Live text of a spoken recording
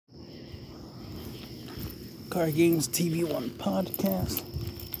CardGamesTV1 podcast.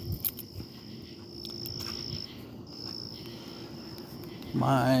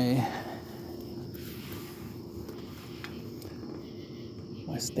 My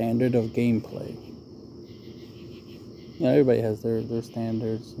standard of gameplay. Everybody has their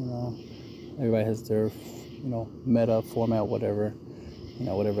standards, Everybody has their, meta, format, whatever.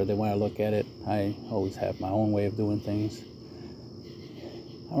 Whatever they want to look at it. I always have my own way of doing things.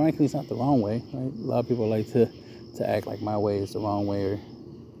 Ironically, it's not the wrong way, right? A lot of people like to act like my way is the wrong way, or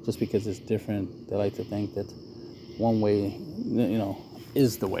just because it's different, they like to think that one way,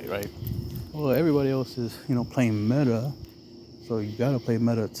 is the way, right? Well, everybody else is, playing meta, so you gotta play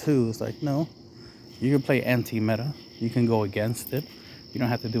meta too. It's like, no, you can play anti-meta. You can go against it. You don't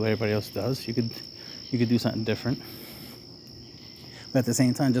have to do what everybody else does. You could do something different. But at the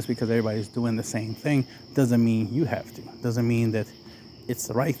same time, just because everybody's doing the same thing doesn't mean you have to. Doesn't mean that it's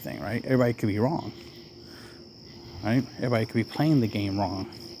the right thing, right? Everybody could be wrong, right? Everybody could be playing the game wrong.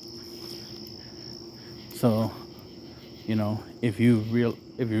 So, if you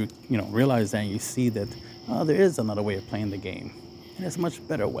realize that and you see that there is another way of playing the game, and it's a much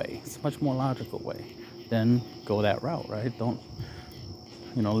better way, it's a much more logical way, then go that route, right? Don't,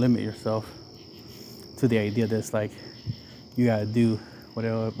 limit yourself to the idea that it's like you gotta do what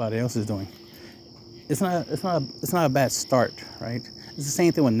everybody else is doing. It's not a bad start, right? It's the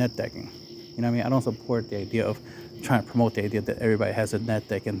same thing with net decking. I don't support the idea of trying to promote the idea that everybody has a net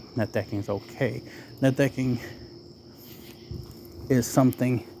deck and net decking is okay. Net decking is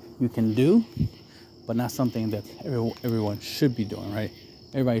something you can do, but not something that everyone should be doing, right?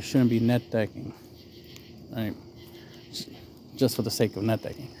 Everybody shouldn't be net decking, right? Just for the sake of net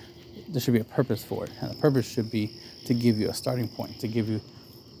decking. There should be a purpose for it, and the purpose should be to give you a starting point, to give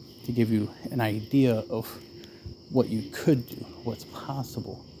you an idea of what you could do, what's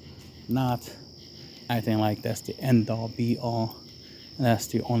possible, not acting like that's the end all be all and that's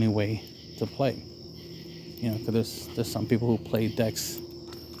the only way to play. Because there's some people who play decks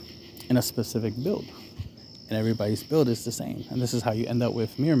in a specific build, and everybody's build is the same, and this is how you end up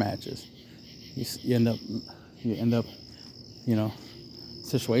with mirror matches. You end up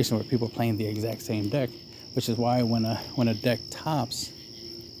situation where people are playing the exact same deck, which is why when a deck tops,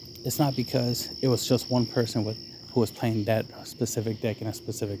 it's not because it was just one person who was playing that specific deck in a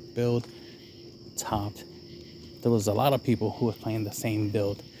specific build topped. There was a lot of people who was playing the same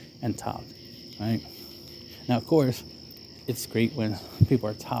build and topped, right? Now, of course, it's great when people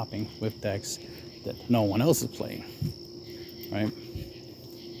are topping with decks that no one else is playing, right?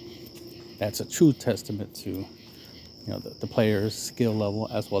 That's a true testament to the player's skill level,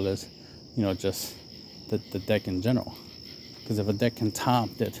 as well as just the deck in general. Because if a deck can top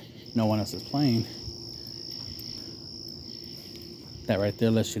that no one else is playing, that right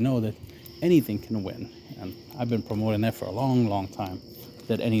there lets you know that anything can win. And I've been promoting that for a long time,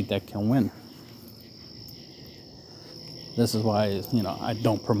 that any deck can win. This is why I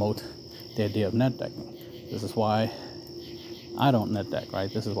don't promote the idea of net decking. This is why I don't net deck,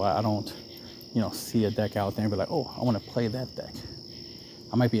 right? This is why I don't see a deck out there and be like, oh, I want to play that deck.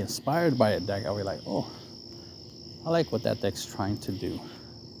 I might be inspired by a deck. I'll be like, oh, I like what that deck's trying to do.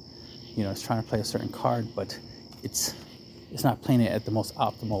 It's trying to play a certain card, but it's not playing it at the most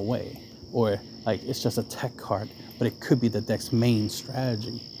optimal way. Or like it's just a tech card, but it could be the deck's main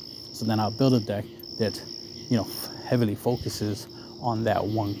strategy. So then I'll build a deck that, heavily focuses on that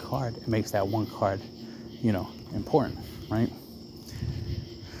one card. It makes that one card, important, right?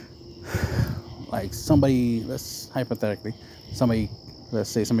 Like let's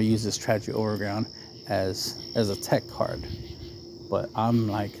say somebody uses Strategy Overground as a tech card, but I'm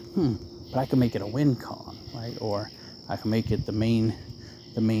like, but I can make it a win con, right? Or I can make it the main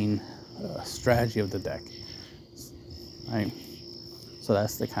strategy of the deck, right? So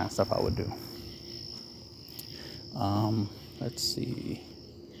that's the kind of stuff I would do. Let's see.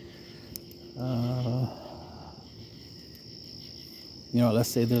 Let's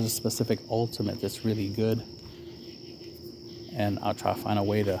say there's a specific ultimate that's really good, and I'll try to find a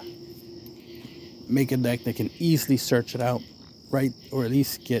way to make a deck that can easily search it out, right? Or at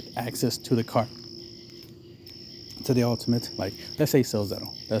least get access to the card, to the ultimate. Like, let's say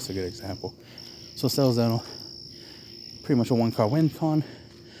Selzeno. That's a good example. So Selzeno, pretty much a one-card win con.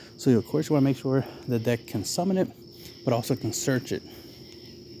 So of course you want to make sure the deck can summon it, but also can search it.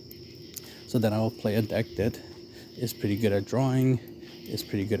 So then I'll play a deck that is pretty good at drawing, is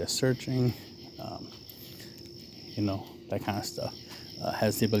pretty good at searching, that kind of stuff.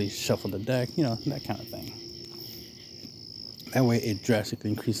 Has the ability to shuffle the deck, that kind of thing. That way it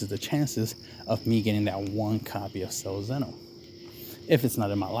drastically increases the chances of me getting that one copy of Selzeno. If it's not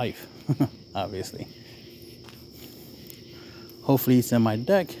in my life, obviously. hopefully it's in my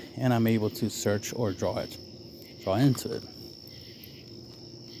deck and I'm able to search or draw into it,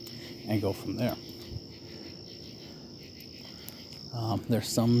 and go from there. There's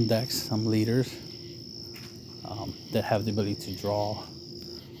some decks, some leaders that have the ability to draw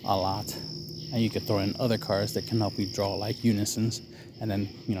a lot, and you could throw in other cards that can help you draw, like unisons, and then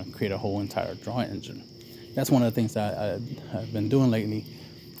create a whole entire draw engine. That's one of the things that I've been doing lately,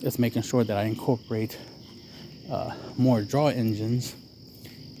 is making sure that I incorporate more draw engines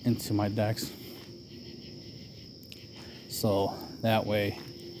into my decks, so that way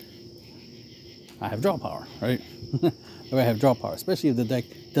I have draw power, right? That way I have draw power, especially if the deck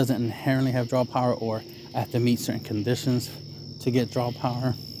doesn't inherently have draw power, or I have to meet certain conditions to get draw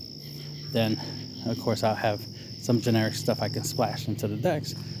power. Then of course I'll have some generic stuff I can splash into the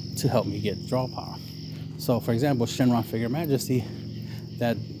decks to help me get draw power. So for example, Shenron Figure Majesty,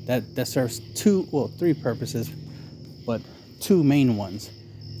 that serves three purposes, but two main ones,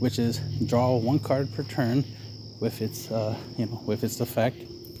 which is draw one card per turn with its with its effect,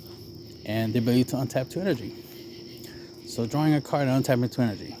 and the ability to untap 2 energy. So drawing a card and untapping 2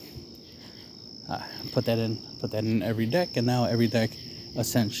 energy, put that in every deck, and now every deck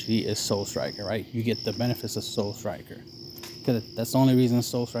essentially is Soul Striker, right? You get the benefits of Soul Striker, because that's the only reason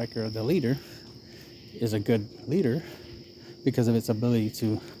Soul Striker, the leader, is a good leader, because of its ability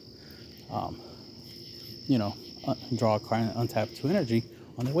to draw a card and untap 2 energy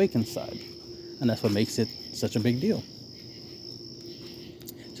on the Awakened side, and that's what makes it such a big deal.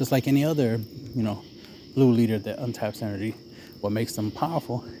 Just like any other blue leader that untaps energy, what makes them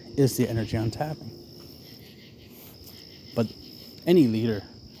powerful is the energy untapping. But any leader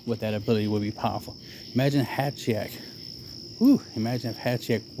with that ability would be powerful. Imagine Hatchiyak. Imagine if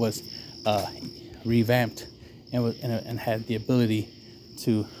Hatchiyak was revamped and had the ability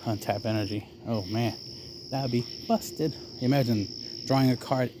to untap energy. Oh man, that'd be busted. Imagine drawing a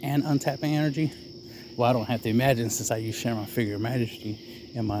card and untapping energy. Well, I don't have to imagine, since I use Shenron Figure of Majesty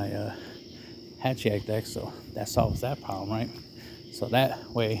in my Hatchiyak deck, so that solves that problem, right? So that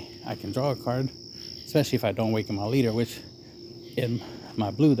way I can draw a card, especially if I don't awaken my leader, which in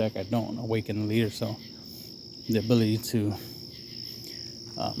my blue deck I don't awaken the leader, so the ability to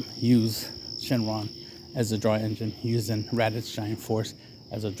use Shenron as a draw engine, using Raditz Giant Force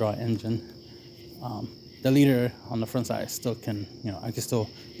as a draw engine. The leader on the front side still can, I can still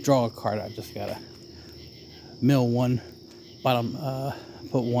draw a card. I just gotta mill one,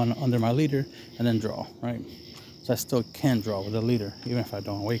 put one under my leader, and then draw, right? So I still can draw with the leader, even if I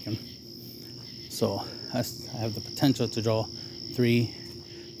don't awaken. So I have the potential to draw 3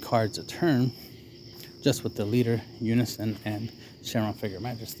 cards a turn, just with the leader, Unison, and Shenron Figure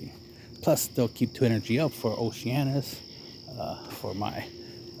Majesty. Plus, they'll keep 2 energy up for Oceanus, for my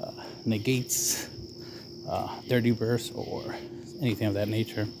negates, Dirty Burst, or anything of that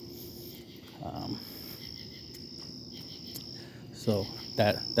nature. So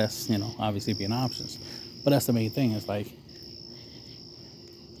that's obviously being options, but that's the main thing, is like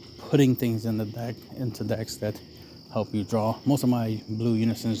putting things in the deck, into decks that help you draw. Most of my blue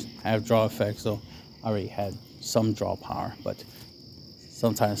unisons have draw effects, so I already had some draw power, but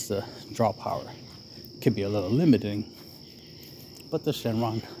sometimes the draw power can be a little limiting, but the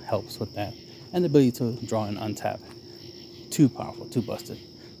Shenron helps with that, and the ability to draw and untap. Too powerful, too busted,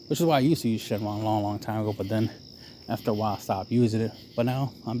 which is why I used to use Shenron a long time ago, but then after a while I stopped using it, but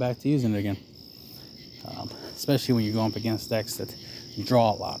now I'm back to using it again. Especially when you're going up against decks that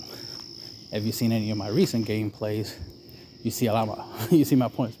draw a lot. If you've seen any of my recent gameplays, you see you see my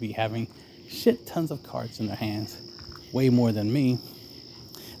opponents be having shit tons of cards in their hands, way more than me,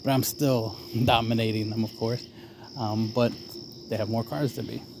 but I'm still dominating them, of course. But they have more cards than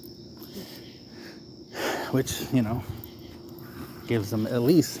me, which gives them at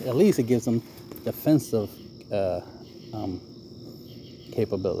least it gives them defensive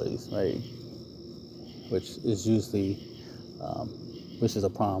capabilities, right? Which is usually which is a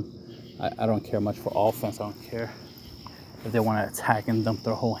problem. I don't care much for offense. I don't care if they want to attack and dump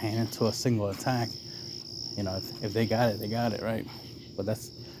their whole hand into a single attack. If they got it, they got it, right? But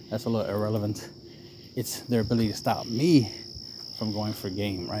that's a little irrelevant. It's their ability to stop me from going for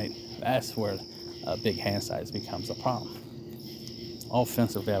game, right? That's where big hand size becomes a problem.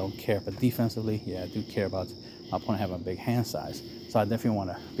 Offensively, I don't care, but defensively, yeah, I do care about my opponent having a big hand size. So I definitely want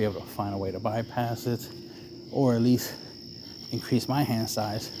to be able to find a way to bypass it, or at least increase my hand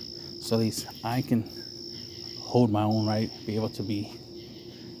size, so at least I can hold my own, right? Be able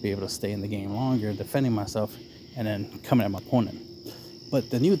to stay in the game longer, defending myself, and then coming at my opponent. But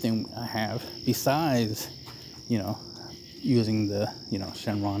the new thing I have, besides using the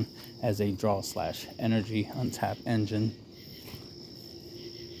Shenron as a draw / energy untap engine,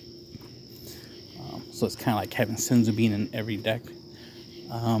 So it's kind of like having Sinzubine in every deck.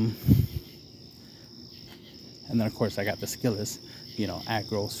 And then of course I got the Skillless, you know,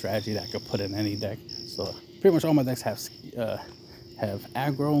 aggro strategy that I could put in any deck. So pretty much all my decks have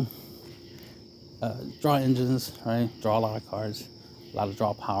aggro, draw engines, right? Draw a lot of cards, a lot of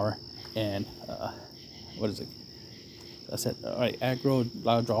draw power, and what is it? I said, all right, aggro, a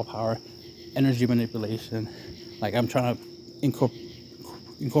lot of draw power, energy manipulation. Like I'm trying to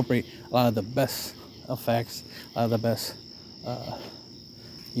incorporate a lot of the best effects, a lot of the best,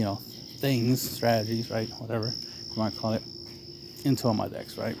 you know, things, strategies, right? Whatever you want to call it, into all my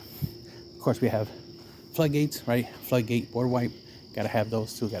decks, right? Of course, we have floodgates, right? Floodgate, board wipe. Gotta have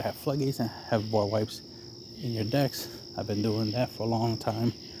those two. Gotta have floodgates and have board wipes in your decks. I've been doing that for a long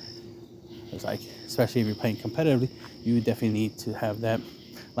time. It's like, especially if you're playing competitively, you definitely need to have that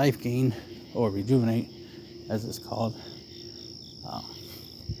life gain or rejuvenate, as it's called.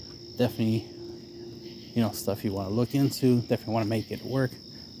 Definitely, you know, stuff you want to look into. Definitely want to make it work,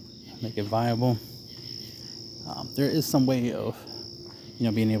 make it viable. There is some way of, you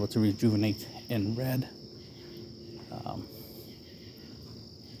know, being able to rejuvenate in red,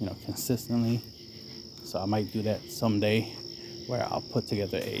 you know, consistently. So I might do that someday, where I'll put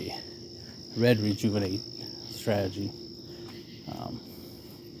together a red rejuvenate strategy.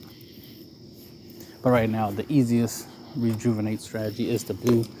 But right now, the easiest rejuvenate strategy is the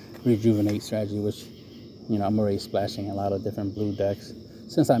blue rejuvenate strategy, which, you know, I'm already splashing a lot of different blue decks.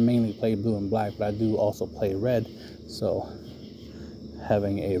 Since I mainly play blue and black, but I do also play red, so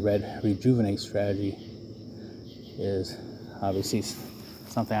having a red rejuvenate strategy is obviously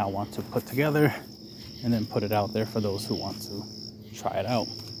something I want to put together and then put it out there for those who want to try it out.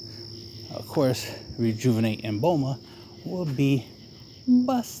 Of course, rejuvenate in Boma will be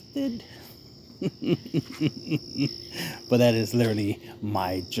busted. But that is literally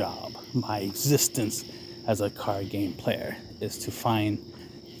my job, my existence as a card game player, is to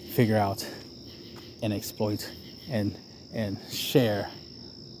figure out and exploit and share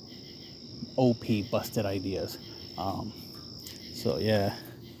OP busted ideas. So yeah,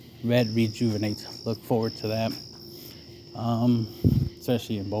 red rejuvenate, look forward to that.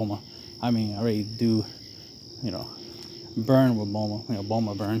 Especially in Boma. I mean, I already do, you know, burn with Boma, you know,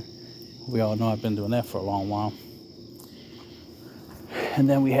 Boma burn. We all know I've been doing that for a long while. And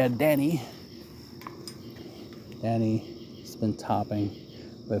then we had Danny. Danny's been topping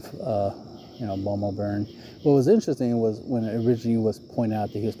with, you know, Boma burn. What was interesting was when it originally was pointed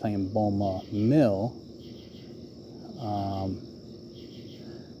out that he was playing Boma mill.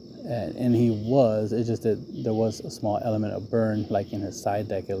 And he was, it's just that there was a small element of burn, like in his side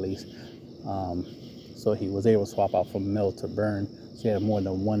deck at least. So he was able to swap out from mill to burn. So he had more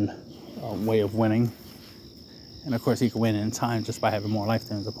than one way of winning. And of course he could win in time just by having more life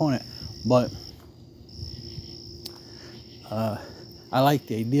than his opponent. But I like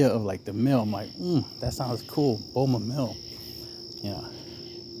the idea of like the mill. I'm like, that sounds cool, Boma mill. You know,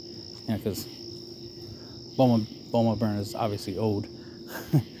 because Boma burn is obviously old.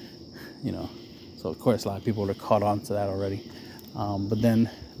 You know, so of course a lot of people are caught on to that already. But then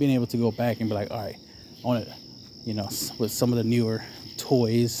being able to go back and be like, all right, I want to, you know, with some of the newer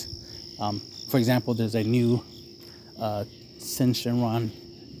toys. For example, there's a new Sin Shenron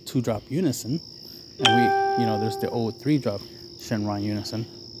 2-drop Unison, and you know, there's the old 3-drop Shenron Unison.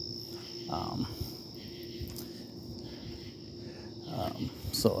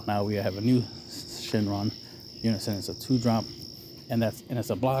 So now we have a new Shenron Unison. It's a 2-drop, and it's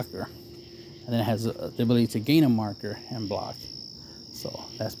a blocker, and then it has the ability to gain a marker and block. So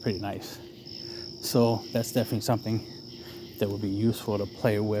that's pretty nice. So that's definitely something that would be useful to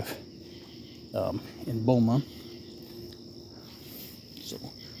play with in Boma.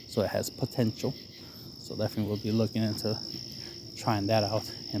 So it has potential. So definitely we'll be looking into trying that out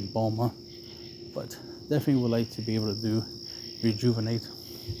in Boma. But definitely would like to be able to do rejuvenate.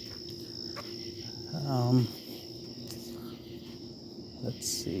 Let's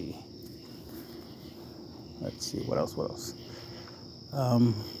see what else.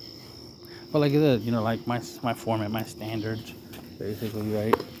 But like I said, you know, like my format, my standards, basically,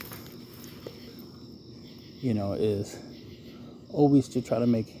 right? You know, is always to try to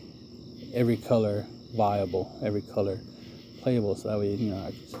make every color viable, every color playable. So that way, you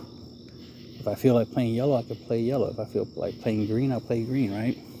know, if I feel like playing yellow, I can play yellow. If I feel like playing green, I'll play green,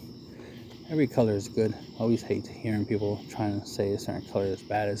 right? Every color is good. I always hate hearing people trying to say a certain color is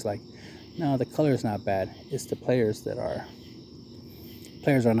bad. It's like, no, the color is not bad. It's the players that are.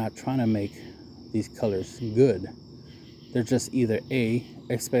 Players are not trying to make these colors good. They're just either A,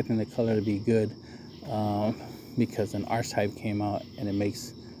 expecting the color to be good because an archetype came out and it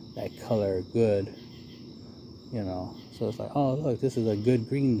makes that color good, you know. So it's like, oh look, this is a good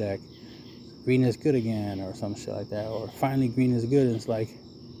green deck. Green is good again, or some shit like that. Or finally green is good. And it's like,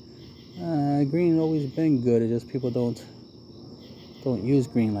 green always been good. It's just people don't use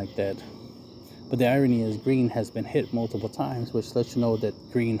green like that. But the irony is green has been hit multiple times, which lets you know that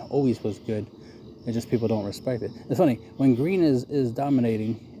green always was good. And just people don't respect it. It's funny, when green is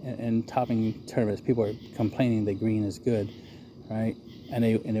dominating and topping tournaments, people are complaining that green is good, right? And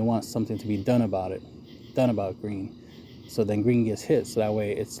they want something to be done about it, done about green. So then green gets hit, so that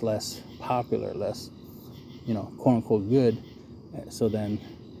way it's less popular, less, you know, quote unquote good. So then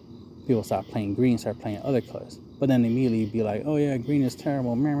people start playing green, start playing other colors. But then immediately be like, oh yeah, green is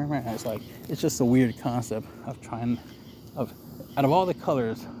terrible. It's like, it's just a weird concept of out of all the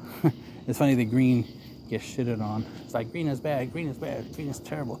colors, it's funny that green gets shitted on. It's like, green is bad, green is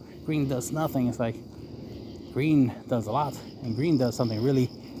terrible, green does nothing. It's like, green does a lot, and green does something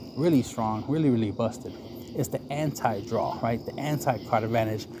really, really strong, really, really busted. It's the anti-draw, right? The anti-card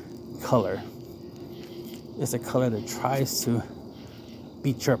advantage color. It's a color that tries to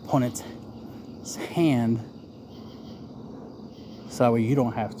beat your opponent's hand, so that way you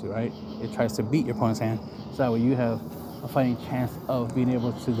don't have to, right? It tries to beat your opponent's hand, so that way you have a fighting chance of being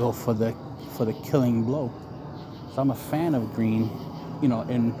able to go for the killing blow. So I'm a fan of green, you know,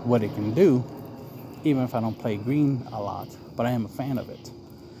 in what it can do, even if I don't play green a lot, but I am a fan of it.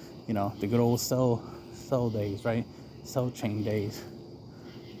 You know, the good old cell days, right? Cell chain days.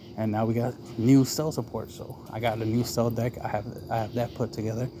 And now we got new cell support, so I got a new cell deck. I have that put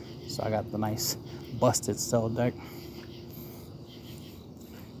together. So I got the nice busted cell deck.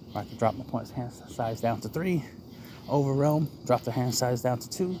 I can drop my opponent's hand size down to 3. Overrealm, drop the hand size down to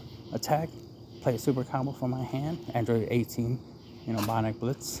 2. Attack, play a super combo from my hand. Android 18, you know, Bionic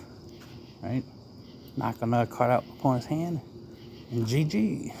Blitz, right? Knock another card out my opponent's hand, and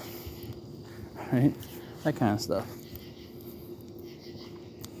GG, right? That kind of stuff.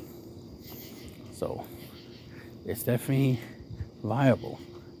 So it's definitely viable.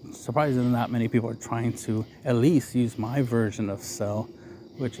 Surprisingly, not many people are trying to at least use my version of Cell,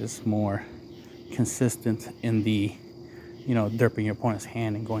 which is more consistent in the, you know, derping your opponent's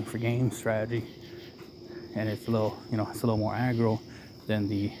hand and going for game strategy. And it's a little, you know, it's a little more aggro than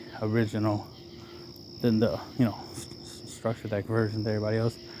the original, than the, you know, structure deck version that everybody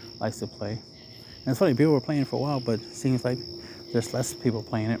else likes to play. And it's funny, people were playing for a while, but it seems like there's less people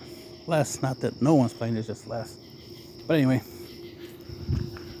playing it. Less, not that no one's playing, it's just less. But anyway,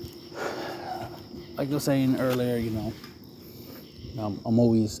 like I was saying earlier, you know, I'm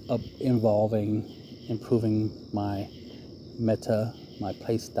always improving my meta, my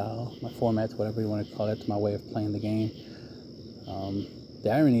play style, my format, whatever you want to call it, my way of playing the game. The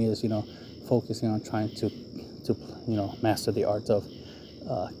irony is, you know, focusing on trying to you know, master the art of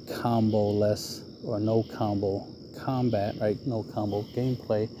combo-less or no combo combat, right? No combo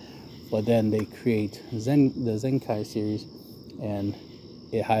gameplay. But then they create the Zenkai series, and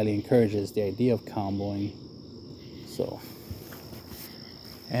it highly encourages the idea of comboing. So,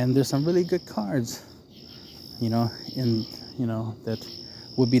 and there's some really good cards, you know, that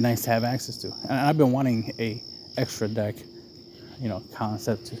would be nice to have access to. And I've been wanting a extra deck, you know,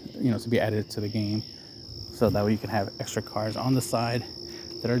 concept, you know, to be added to the game, so that way you can have extra cards on the side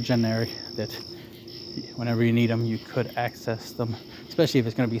that are generic, that whenever you need them, you could access them, especially if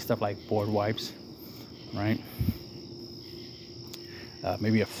it's going to be stuff like board wipes, right?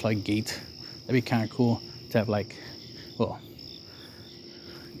 Maybe a floodgate. That'd be kind of cool to have, like, well,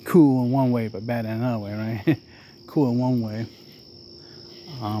 cool in one way, but bad in another way, right? Cool in one way.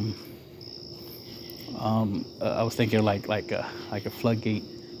 I was thinking like a floodgate,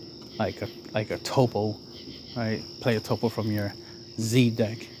 like a topo, right? Play a topo from your Z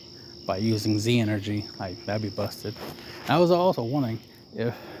deck by using Z energy. Like, that'd be busted. I was also wondering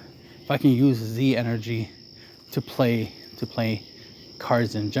if I can use Z energy to play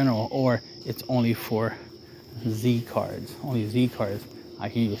cards in general, or it's only for Z cards. Only Z cards I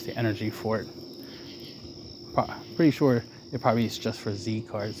can use the energy for it. Pretty sure it probably is just for Z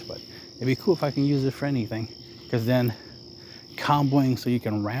cards, but it'd be cool if I can use it for anything, because then comboing so you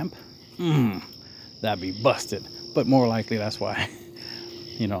can ramp, that'd be busted. But more likely that's why,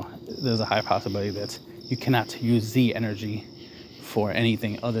 you know, there's a high possibility that you cannot use Z energy for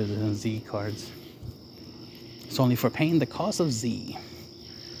anything other than Z cards. It's only for paying the cost of Z.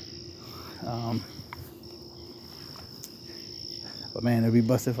 But man, it'd be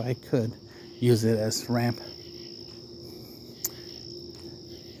busted if I could use it as ramp.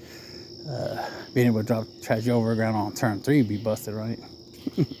 Being able to drop Tragedy Overground on turn 3 would be busted, right?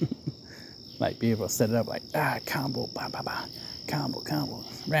 Like, be able to set it up like, combo, ba ba ba, combo,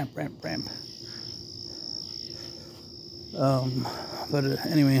 ramp. But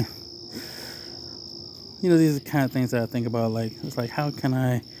anyway, these are the kind of things that I think about. Like, it's like, how can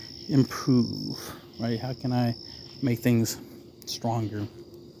I improve, right? How can I make things stronger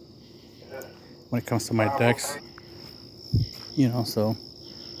when it comes to my decks? So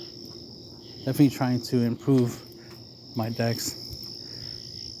definitely trying to improve my decks,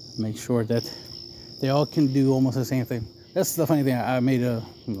 make sure that they all can do almost the same thing. That's the funny thing. I made a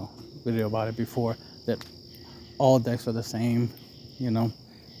video about it before, that all decks are the same.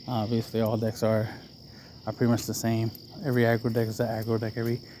 Obviously all decks are pretty much the same. Every aggro deck is an aggro deck.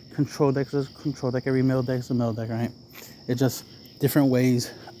 Every control deck is a control deck. Every mill deck is a mill deck, right? It's just different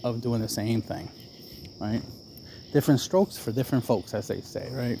ways of doing the same thing, right? Different strokes for different folks, as they say,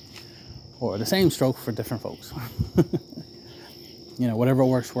 right? Or the same stroke for different folks. Whatever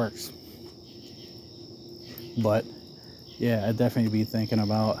works. But yeah, I'd definitely be thinking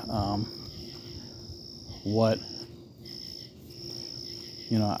about what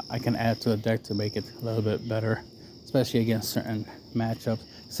I can add to a deck to make it a little bit better, especially against certain matchups.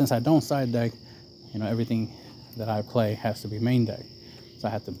 Since I don't side deck, everything that I play has to be main deck. So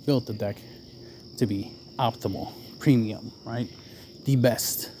I have to build the deck to be optimal, premium, right? The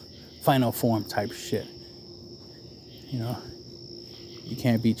best, final form type shit. You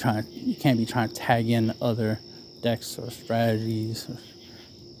can't be trying to tag in other decks or strategies,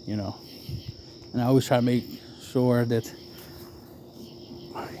 And I always try to make sure that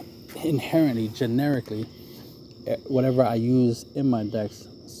inherently, generically, whatever I use in my decks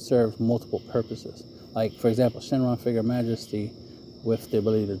serve multiple purposes. Like, for example, Shenron Figure Majesty, with the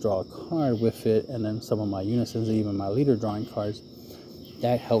ability to draw a card with it, and then some of my unisons, even my leader drawing cards,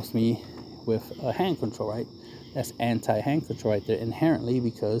 that helps me with hand control, right? That's anti-hand control right there inherently,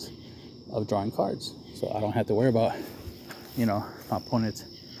 because of drawing cards. So I don't have to worry about, my opponent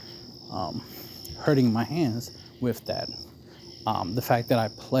hurting my hands with that. The fact that I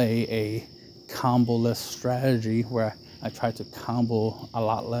play a combo-less strategy where I try to combo a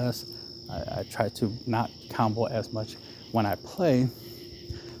lot less. I try to not combo as much when I play,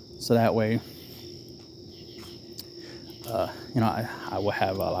 so that way, I will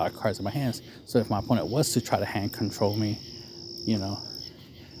have a lot of cards in my hands. So if my opponent was to try to hand control me,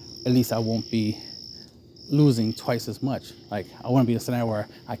 at least I won't be losing twice as much. Like, I want to be in a scenario where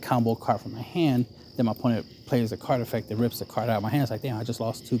I combo a card from my hand, then my opponent plays a card effect that rips the card out of my hand. It's like, damn, I just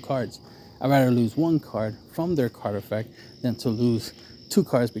lost 2 cards. I'd rather lose 1 card from their card effect than to lose 2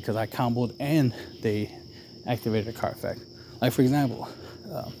 cards because I comboed and they activated a card effect. Like, for example,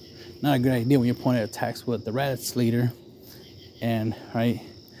 not a good idea when your opponent attacks with the Raditz leader, and right,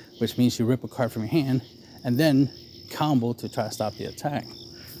 which means you rip a card from your hand and then combo to try to stop the attack.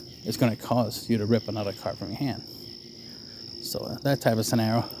 It's going to cause you to rip another card from your hand. So that type of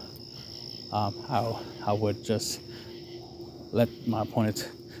scenario, I would just let my opponent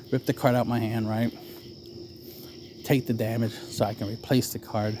rip the card out my hand, right? Take the damage so I can replace the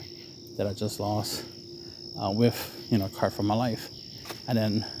card that I just lost with, a card from my life. And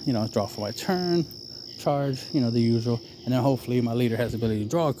then, draw for my turn, charge, the usual. And then hopefully my leader has the ability to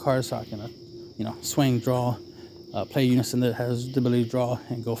draw a card so I can, swing, draw, play a unison that has the ability to draw,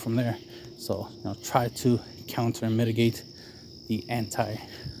 and go from there. So, try to counter and mitigate the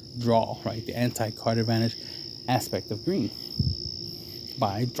anti-draw, right? The anti-card advantage aspect of green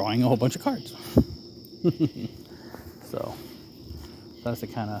by drawing a whole bunch of cards. So that's the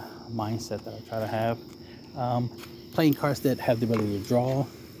kind of mindset that I try to have. Playing cards that have the ability to draw.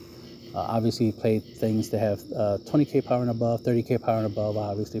 Obviously, play things that have 20k power and above, 30k power and above,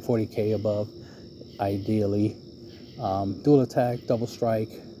 obviously 40k above, ideally. Dual attack, double strike.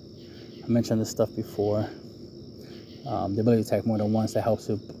 I mentioned this stuff before. The ability to attack more than once, that helps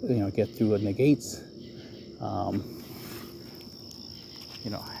you, get through negates.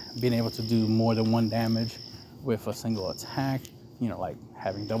 Being able to do more than 1 damage with a single attack. Like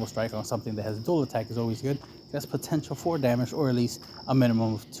having double strike on something that has dual attack is always good. That's potential for damage, or at least a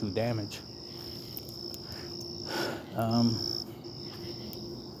minimum of 2 damage.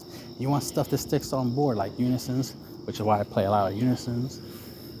 You want stuff that sticks on board, like unisons, which is why I play a lot of unisons.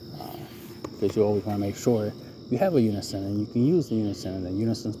 Because you always want to make sure you have a unison and you can use the unison, and the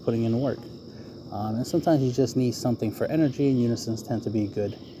unison's putting in work. And sometimes you just need something for energy, and unisons tend to be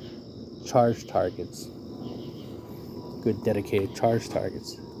good charge targets. Good dedicated charge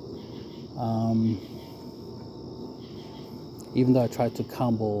targets. Even though I try to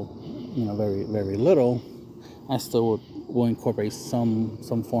combo, very, very little, I still will incorporate some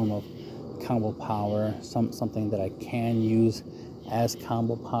form of combo power, something that I can use as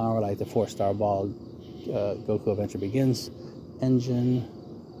combo power, like the 4-star ball Goku Adventure Begins engine,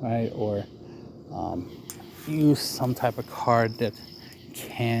 right? Or use some type of card that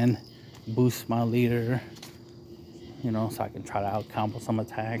can boost my leader, you know, so I can try to out combo some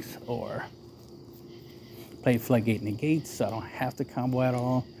attacks, or play Floodgate Negates so I don't have to combo at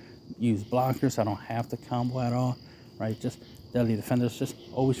all. Use blockers so I don't have to combo at all, right? Just Deadly Defenders, just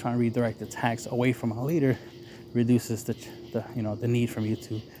always trying to redirect attacks away from my leader, reduces the need for me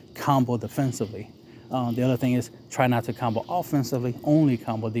to combo defensively. The other thing is try not to combo offensively, only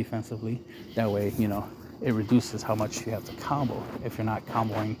combo defensively. That way, you know, it reduces how much you have to combo if you're not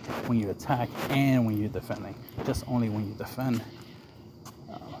comboing when you attack and when you're defending, just only when you defend.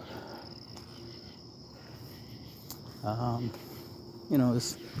 You know,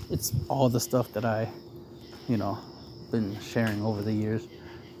 it's all the stuff that I, you know, been sharing over the years,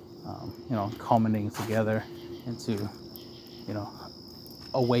 you know, culminating together into, you know,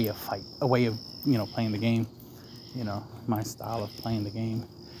 a way of you know, playing the game, you know, my style of playing the game,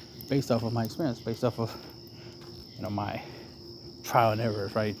 based off of my experience, based off of, you know, my trial and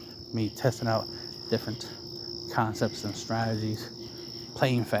errors, right? Me testing out different concepts and strategies,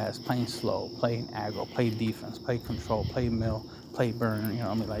 playing fast, playing slow, playing aggro, play defense, play control, play mill, play burn, you know,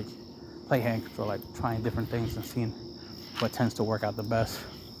 I mean, like, play hand control, like trying different things and seeing what tends to work out the best.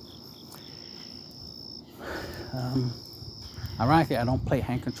 Ironically, I don't play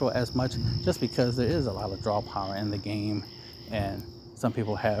hand control as much just because there is a lot of draw power in the game, and some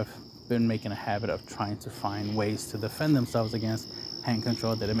people have been making a habit of trying to find ways to defend themselves against hand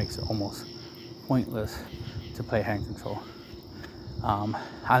control that it makes it almost pointless to play hand control.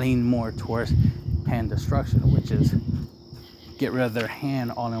 I lean more towards hand destruction, which is get rid of their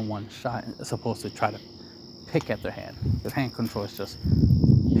hand all in one shot, as opposed to try to pick at their hand. Because hand control is just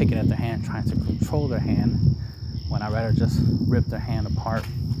picking at their hand, trying to control their hand, when I'd rather just rip their hand apart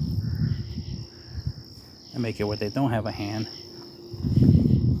and make it where they don't have a hand,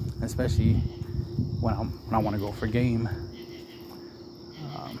 especially when I want to go for game.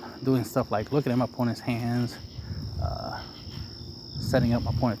 Doing stuff like looking at my opponent's hands, setting up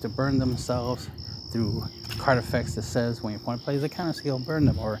my opponent to burn themselves through card effects that says when your opponent plays a counter skill, burn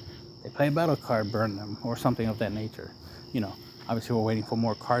them, or they play a battle card, burn them, or something of that nature. You know, obviously we're waiting for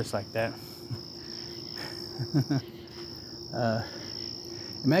more cards like that.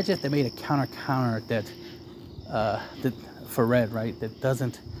 Imagine if they made a counter that for red, right, that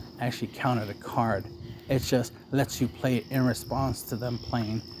doesn't actually counter the card. It just lets you play it in response to them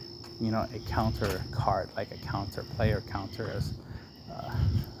playing, you know, a counter card, like a counter play or counter as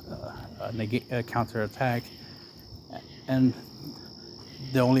a counter attack, and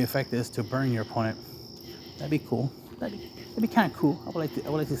the only effect is to burn your opponent. That'd be cool. That'd be kind of cool. I would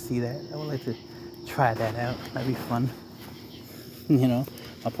like to see that. I would like to try that out. That'd be fun. You know,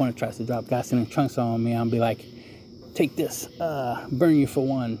 my opponent tries to drop gasoline chunks on me, I'll be like, take this, burn you for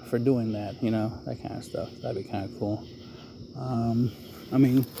one for doing that, you know, that kind of stuff. That'd be kind of cool. I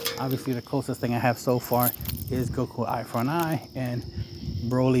mean, obviously the closest thing I have so far is Goku Eye for an Eye and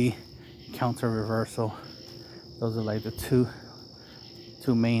Broly Counter Reversal. Those are like the two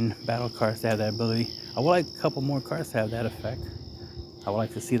main battle cards that have that ability. I would like a couple more cards to have that effect. I would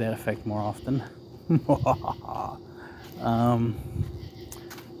like to see that effect more often.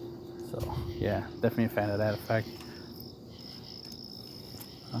 So yeah, definitely a fan of that effect.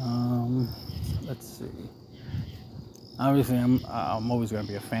 Let's see. Obviously, I'm always going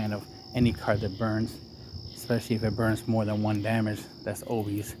to be a fan of any card that burns, especially if it burns more than one damage. That's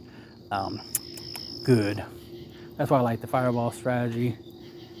always good. That's why I like the Fireball strategy,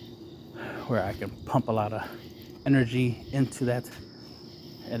 where I can pump a lot of energy into that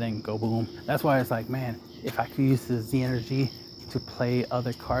and then go boom. That's why it's like, man, if I can use the Z energy to play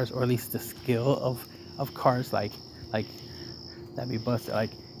other cards, or at least the skill of cards, like that'd be busted.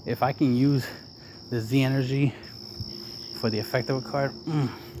 Like if I can use the Z energy for the effect of a card,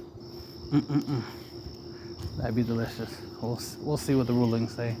 that'd be delicious. We'll see what the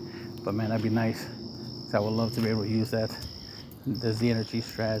rulings say, but man, that'd be nice. So I would love to be able to use that, the Z energy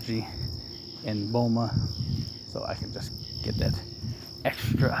strategy in Bulma, so I can just get that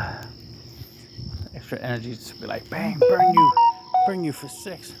extra energy to be like, bang, burn you for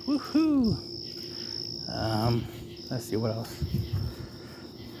 6. Woohoo! Let's see what else.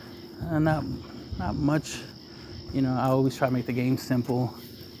 Not much. You know, I always try to make the game simple,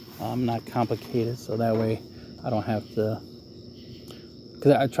 not complicated, so that way I don't have to.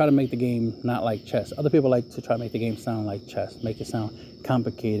 Because I try to make the game not like chess. Other people like to try to make the game sound like chess, make it sound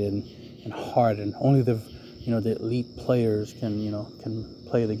complicated and hard, and only the elite players can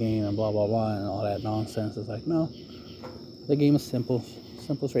play the game and blah blah blah and all that nonsense. It's like, no, the game is simple,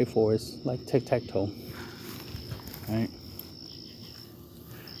 straightforward. It's like tic-tac-toe, right?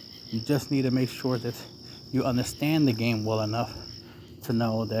 You just need to make sure that you understand the game well enough to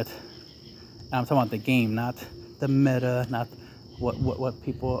know that, I'm talking about the game, not the meta, not what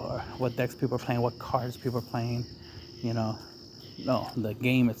people are, what decks people are playing, what cards people are playing, you know. No, the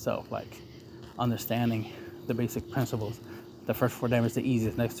game itself, like understanding the basic principles. The first 4 damage is the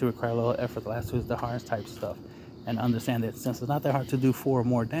easiest, next 2 require a little effort, the last 2 is the hardest type stuff. And understand that since it's not that hard to do 4 or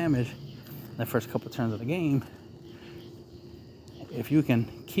more damage in the first couple turns of the game, if you can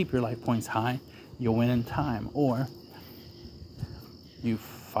keep your life points high, you'll win in time, or you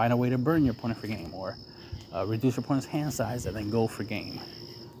find a way to burn your opponent for game, or reduce your opponent's hand size and then go for game.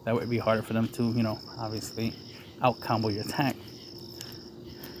 That would be harder for them to, you know, obviously out combo your attack.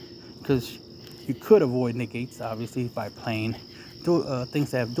 Because you could avoid negates, obviously, by playing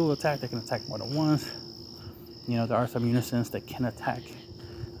things that have dual attack that can attack more than once. You know, there are some unisons that can attack,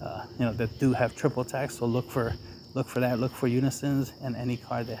 you know, that do have triple attack. So look for that. Look for unisons and any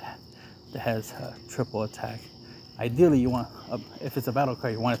card that has triple attack. Ideally, you want, if it's a battle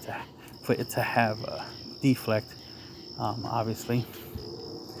card, you want it for it to have deflect, obviously,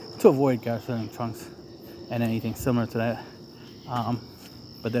 to avoid Garcillion Trunks and anything similar to that.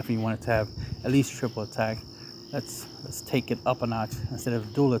 But definitely you want it to have at least triple attack. Let's take it up a notch. Instead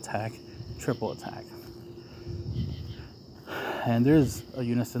of dual attack, triple attack. And there's a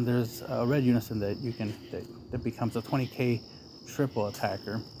unison, there's a red unison that you can, that becomes a 20k triple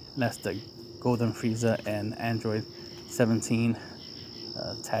attacker. And that's the Golden Frieza and Android 17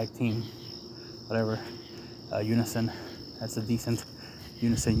 tag team, whatever, unison. That's a decent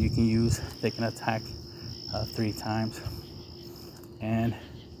unison you can use. They can attack 3 times. And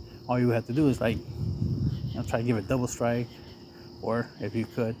all you have to do is, like, you know, try to give it double strike, or if you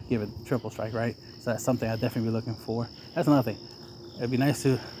could, give it triple strike, right? So that's something I'd definitely be looking for. That's another thing. It'd be nice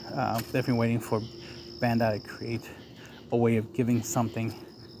to, definitely waiting for Bandai to create a way of giving something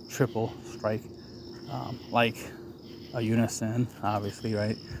triple strike, like a unison, obviously,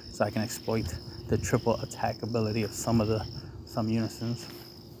 right? So I can exploit the triple attack ability of some unisons.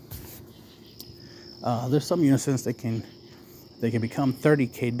 There's some unisons that can become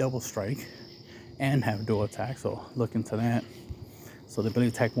 30k double strike and have dual attack, so look into that. So the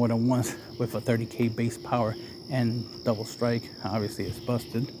ability to attack more than once with a 30k base power and double strike, obviously it's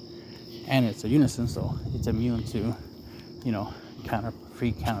busted. And it's a unison, so it's immune to, you know,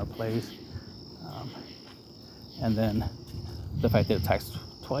 free counter plays. And then the fact that it attacks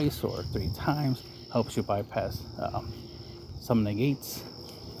twice or 3 times helps you bypass some negates.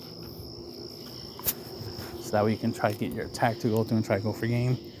 So that way you can try to get your attack to go through and try to go for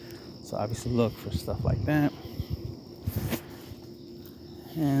game. So obviously look for stuff like that.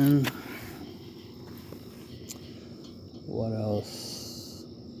 And what else?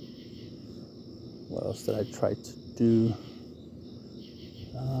 What else did I try to do?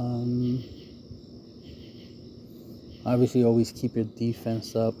 Obviously always keep your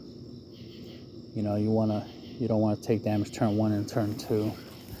defense up. You know, you don't want to take damage turn 1 and turn 2.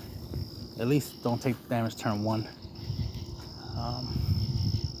 At least don't take damage turn 1.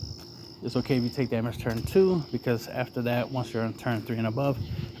 It's okay if you take damage turn 2, because after that, once you're on turn 3 and above,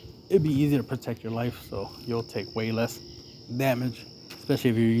 it'd be easy to protect your life, so you'll take way less damage.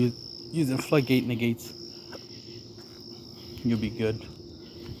 Especially if you're using floodgate negates, you'll be good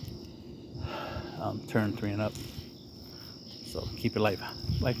turn 3 and up. So keep your life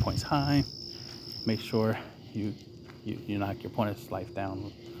points high. Make sure you knock your opponent's life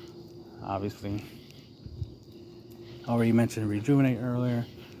down. Obviously, I already mentioned rejuvenate earlier.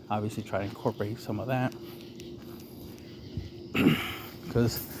 Obviously, try to incorporate some of that,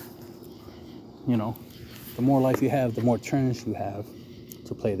 because, you know, the more life you have, the more turns you have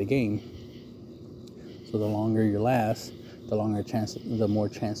to play the game. So the longer you last, the more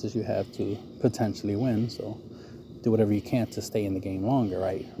chances you have to potentially win. So do whatever you can to stay in the game longer,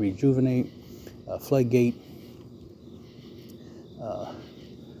 right? Rejuvenate, floodgate,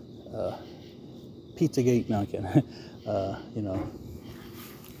 Pizzagate, no, I'm kidding.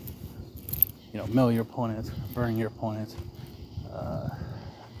 Mill your opponent, burn your opponent,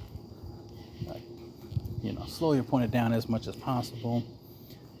 slow your opponent down as much as possible.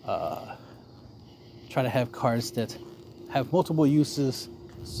 Try to have cards that have multiple uses,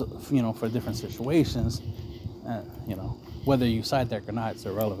 for different situations. Whether you side deck or not, it's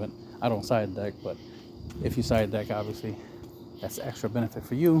irrelevant. I don't side deck, but if you side deck, obviously that's extra benefit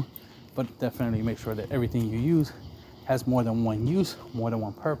for you. But definitely make sure that everything you use has more than one use, more than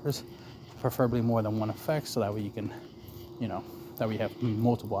one purpose, preferably more than one effect, so that way you can, that way you have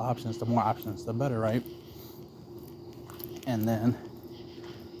multiple options. The more options, the better, right? And then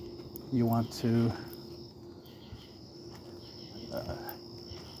you want to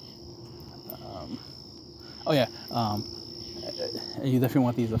Oh yeah, you definitely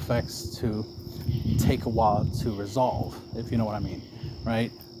want these effects to take a while to resolve, if you know what I mean,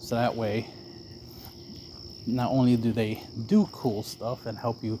 right? So that way, not only do they do cool stuff and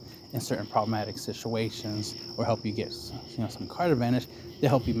help you in certain problematic situations or help you get some card advantage, they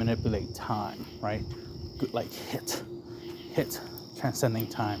help you manipulate time, right? Like hit transcending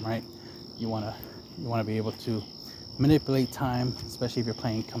time, right? You want to be able to manipulate time, especially if you're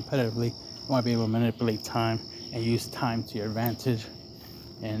playing competitively. You want to be able to manipulate time and use time to your advantage,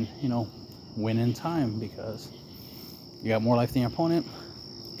 and win in time because you got more life than your opponent,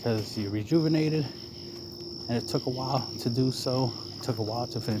 because you rejuvenated and it took a while to do so. It took a while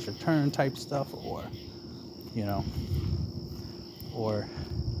to finish your turn type stuff, or you know or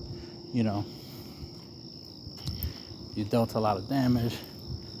you dealt a lot of damage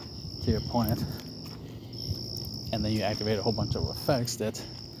to your opponent, and then you activate a whole bunch of effects that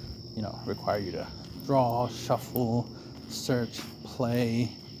require you to draw, shuffle, search,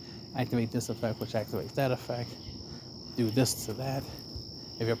 play, activate this effect, which activates that effect, do this to that.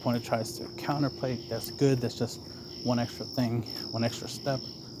 If your opponent tries to counterplay, that's good. That's just one extra thing, one extra step,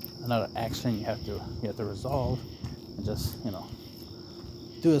 another action you have to resolve, and just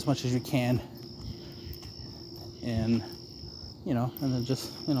do as much as you can, and and then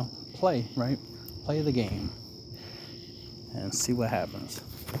just play, right? Play the game and see what happens.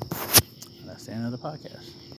 And that's the end of the podcast.